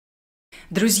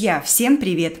Друзья, всем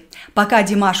привет! Пока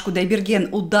Димаш Кудайберген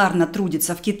ударно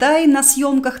трудится в Китае на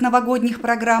съемках новогодних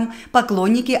программ,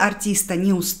 поклонники артиста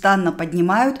неустанно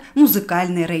поднимают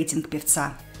музыкальный рейтинг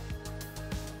певца.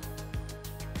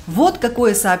 Вот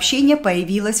какое сообщение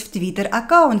появилось в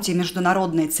твиттер-аккаунте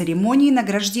международной церемонии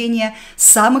награждения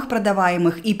самых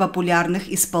продаваемых и популярных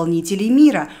исполнителей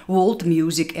мира World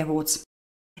Music Awards.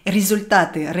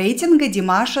 Результаты рейтинга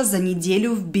Димаша за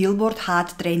неделю в Billboard Hot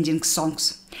Trending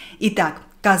Songs. Итак,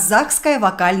 казахская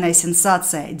вокальная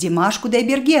сенсация Димаш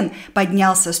Кудайберген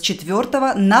поднялся с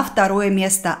 4 на 2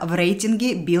 место в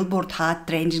рейтинге Billboard Hot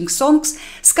Trending Songs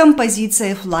с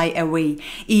композицией Fly Away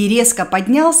и резко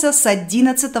поднялся с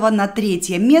 11 на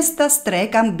 3 место с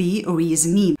треком Be With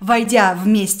Me, войдя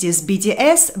вместе с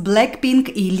BTS, Blackpink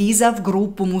и Лиза в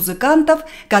группу музыкантов,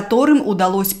 которым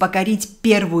удалось покорить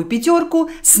первую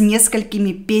пятерку с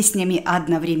несколькими песнями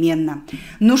одновременно.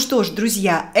 Ну что ж,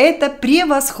 друзья, это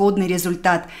превосходный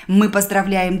результат. Мы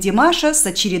поздравляем Димаша с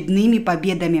очередными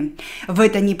победами. В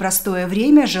это непростое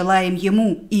время желаем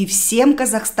ему и всем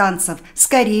казахстанцам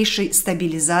скорейшей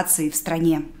стабилизации в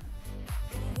стране.